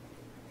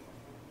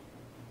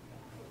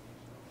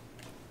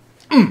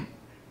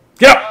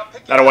 Get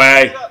up! That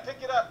away.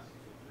 Pick it up.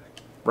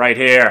 Right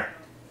here.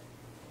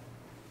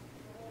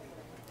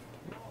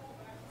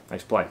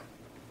 Nice play.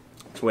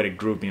 It's a way to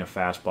groove me a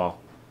fastball. All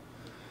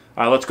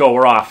right, let's go.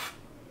 We're off.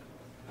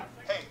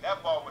 Hey,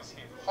 that ball was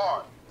hit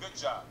hard. Good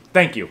job.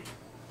 Thank you.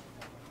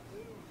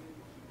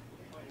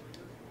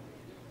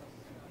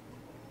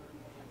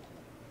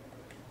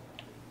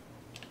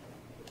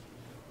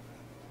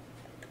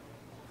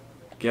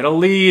 Get a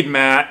lead,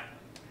 Matt.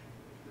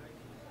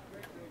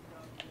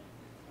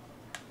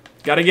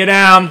 Gotta get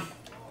down.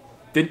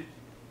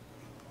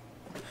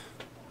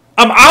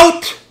 I'm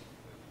out?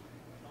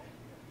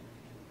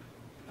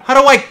 How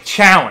do I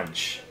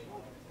challenge?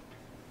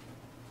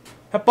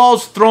 That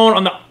ball's thrown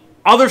on the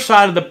other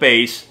side of the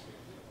base.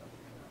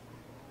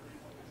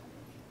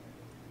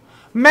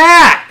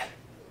 Matt!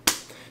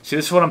 See,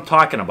 this is what I'm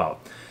talking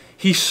about.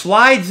 He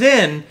slides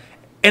in,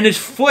 and his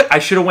foot, I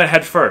should have went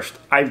head first.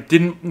 I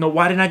didn't know,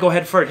 why didn't I go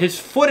head first? His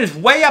foot is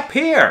way up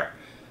here.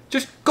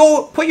 Just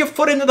go, put your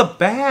foot into the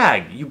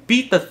bag. You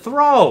beat the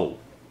throw.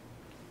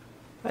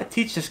 I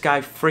teach this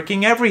guy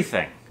freaking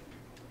everything.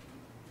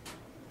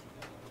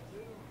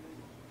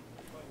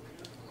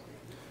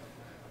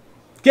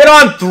 Get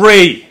on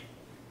 3.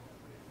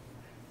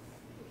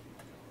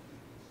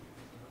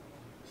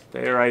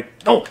 Stay right.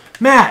 Oh,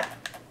 Matt!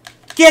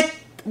 Get...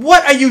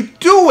 What are you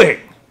doing?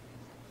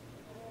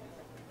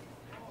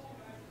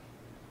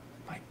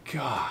 My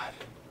God.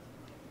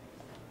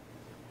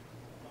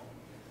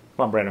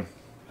 Come on, Brandon.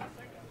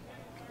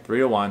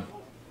 3-1.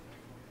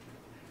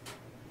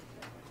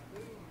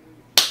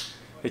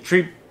 They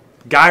treat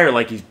Geyer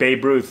like he's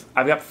Babe Ruth.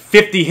 I've got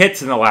 50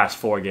 hits in the last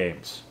 4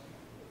 games.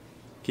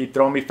 Keep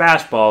throwing me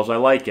fastballs. I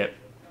like it.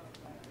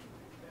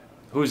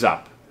 Who's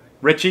up?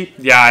 Richie?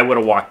 Yeah, I would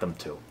have walked them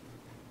too.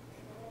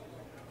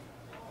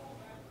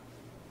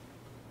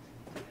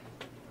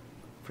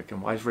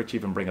 Freaking, why does Rich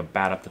even bring a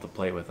bat up to the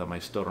plate with him? I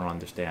still don't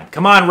understand.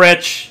 Come on,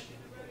 Rich!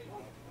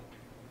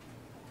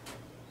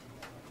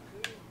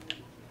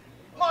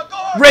 Come on, go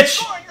hard. Rich!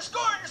 You're scoring, you're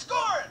scoring, you're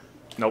scoring!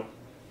 Nope.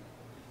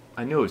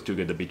 I knew it was too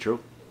good to be true.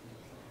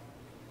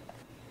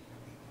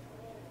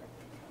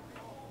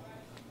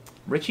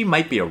 Richie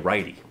might be a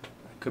righty.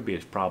 That could be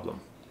his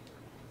problem.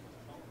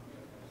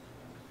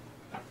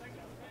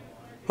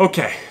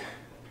 Okay.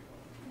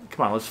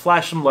 Come on, let's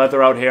flash some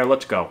leather out here.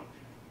 Let's go.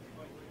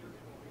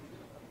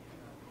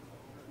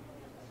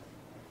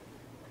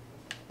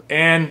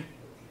 And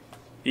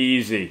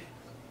easy.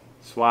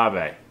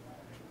 Suave.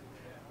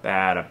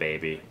 That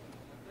baby.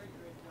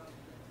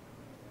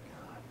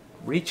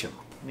 Reach him.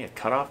 You need a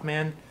cutoff,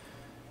 man.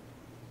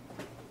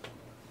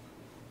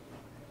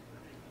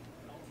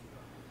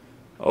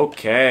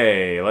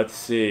 Okay, let's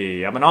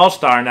see. I'm an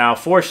all-star now.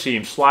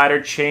 4-seam. Slider,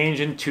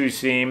 change, and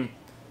 2-seam.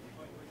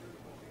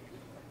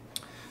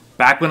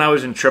 Back when I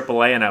was in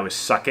AAA and I was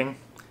sucking,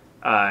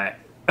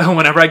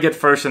 whenever I get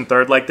first and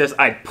third like this,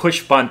 I'd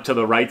push bunt to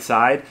the right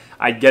side.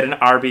 I'd get an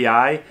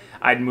RBI.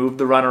 I'd move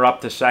the runner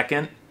up to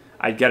second.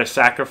 I'd get a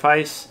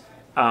sacrifice.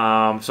 So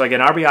I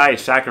get an RBI, a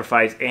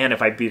sacrifice, and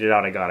if I beat it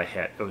out, I got a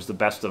hit. It was the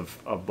best of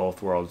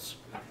both worlds.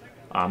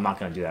 I'm not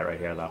going to do that right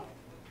here, though.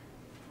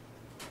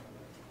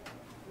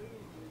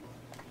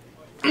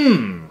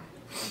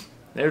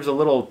 There's a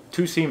little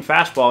 2-seam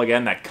fastball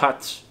again that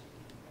cuts.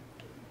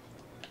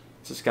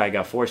 This guy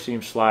got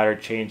 4-seam slider,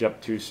 change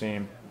up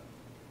 2-seam.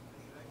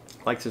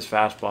 Likes his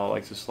fastball,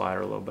 likes his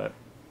slider a little bit.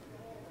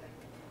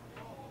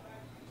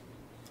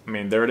 I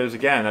mean, there it is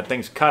again. That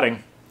thing's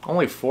cutting.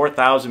 Only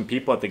 4,000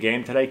 people at the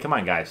game today. Come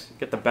on, guys.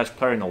 Get the best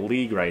player in the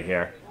league right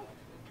here.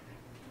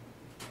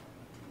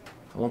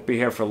 I won't be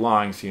here for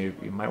long, so you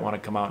might want to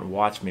come out and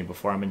watch me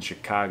before I'm in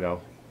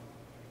Chicago.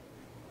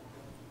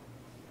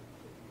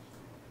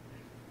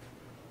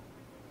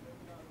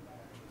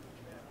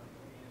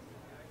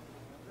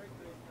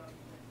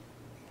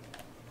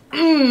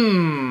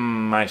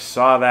 I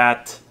saw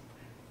that.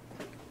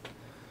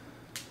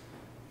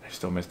 I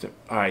still missed it.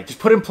 All right, just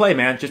put it in play,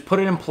 man. Just put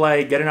it in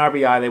play. Get an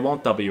RBI. They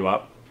won't W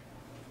up.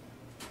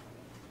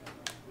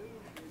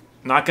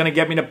 Not going to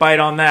get me to bite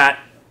on that.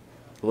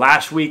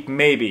 Last week,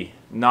 maybe.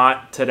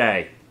 Not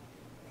today.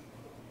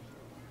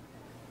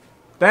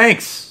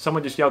 Thanks.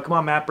 Someone just yelled, come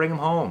on, Matt, bring him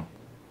home.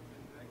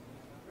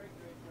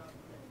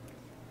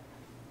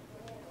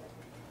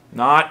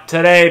 Not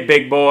today,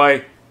 big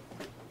boy.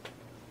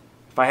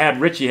 If I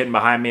had Richie hitting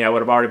behind me, I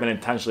would have already been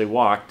intentionally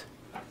walked.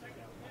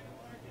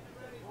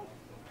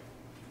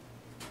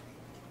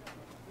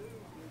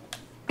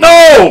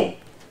 No!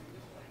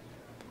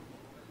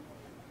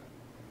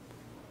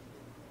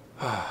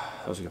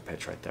 That was a good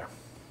pitch right there.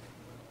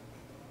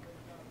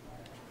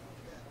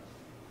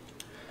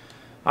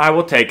 All right,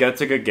 we'll take it.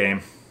 It's a good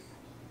game.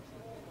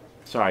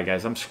 Sorry,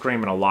 guys. I'm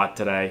screaming a lot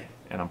today,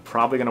 and I'm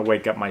probably going to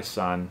wake up my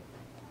son.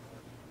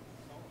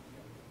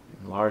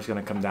 Laura's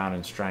going to come down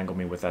and strangle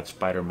me with that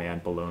Spider-Man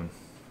balloon.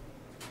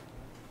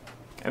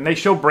 And they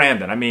show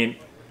Brandon. I mean,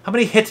 how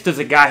many hits does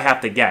a guy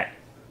have to get?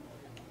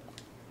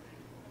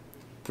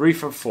 3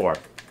 for 4.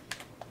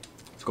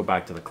 Let's go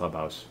back to the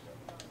clubhouse.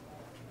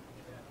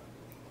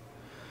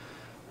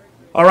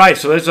 All right,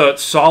 so there's a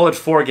solid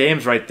 4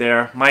 games right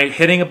there. My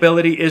hitting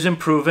ability is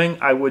improving,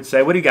 I would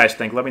say. What do you guys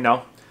think? Let me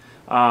know.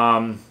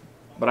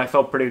 But I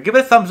felt pretty good. Give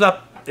it a thumbs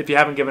up if you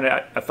haven't given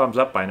it a thumbs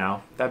up by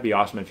now. That'd be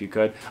awesome if you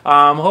could.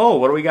 Oh,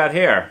 what do we got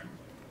here?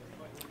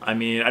 I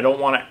mean, I don't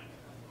want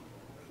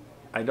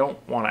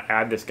to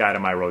add this guy to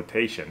my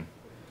rotation.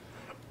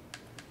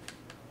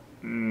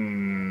 I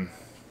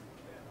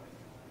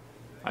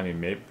mean,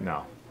 maybe.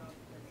 No.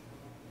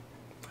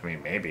 I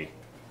mean, maybe.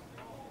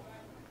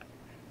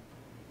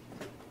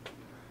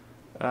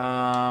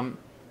 I'm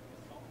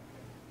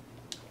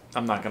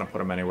not going to put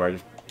him anywhere.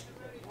 Just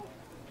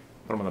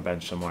put him on the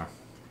bench somewhere.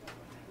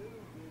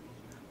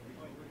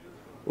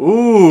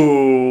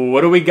 Ooh,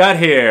 what do we got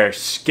here?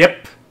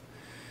 Skip.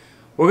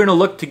 We're going to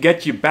look to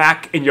get you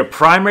back in your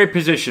primary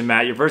position,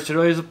 Matt. Your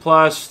versatility is a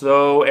plus,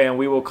 though, and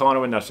we will call on it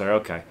when necessary.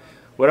 Okay.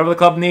 Whatever the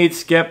club needs,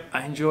 Skip.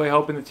 I enjoy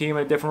helping the team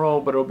in a different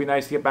role, but it'll be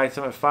nice to get back to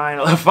something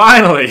final.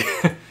 Finally!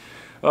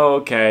 Oh,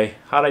 okay.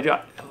 How'd I do?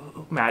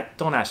 Matt,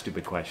 don't ask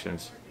stupid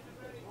questions.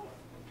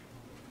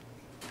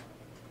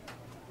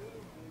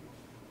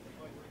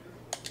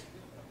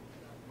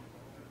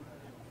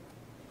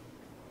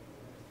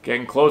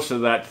 Getting close to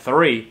that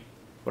 3.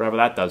 whatever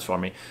that does for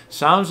me.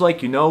 Sounds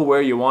like you know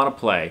where you want to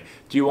play.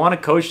 Do you want a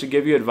coach to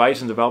give you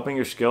advice in developing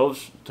your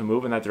skills to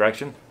move in that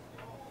direction?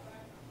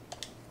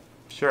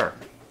 Sure.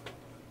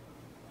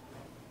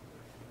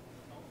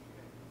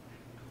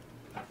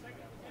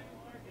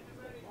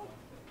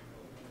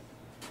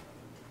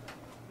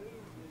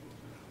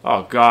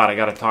 Oh, God, I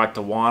got to talk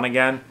to Juan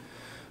again.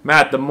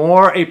 Matt, the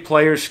more a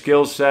player's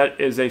skill set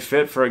is a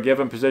fit for a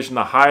given position,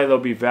 the higher they'll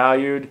be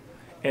valued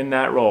in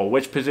that role.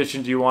 Which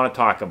position do you want to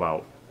talk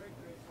about?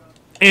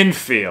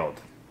 Infield.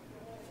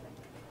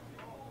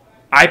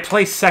 I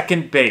play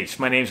second base.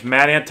 My name's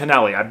Matt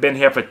Antonelli. I've been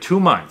here for 2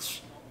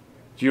 months.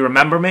 Do you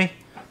remember me?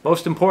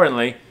 Most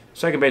importantly,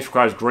 second base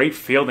requires great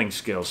fielding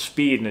skills,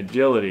 speed, and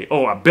agility.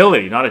 Oh,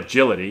 ability, not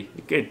agility.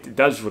 It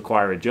does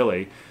require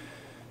agility.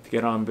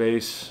 Get on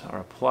base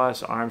are a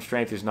plus. Arm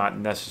strength is not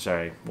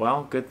necessary.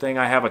 Well, good thing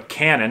I have a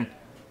cannon.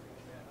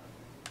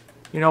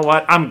 You know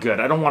what? I'm good.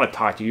 I don't want to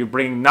talk to you. You're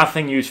bringing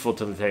nothing useful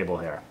to the table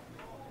here.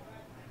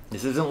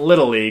 This isn't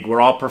Little League.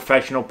 We're all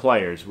professional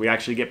players. We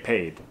actually get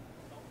paid.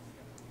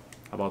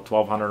 About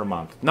 $1,200 a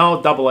month.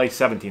 No, double A,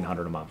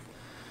 $1,700 a month.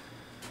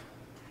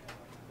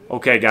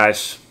 Okay,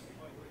 guys.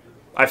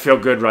 I feel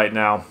good right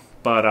now,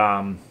 but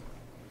I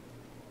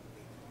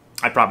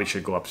probably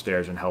should go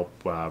upstairs and help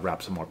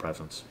wrap some more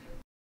presents.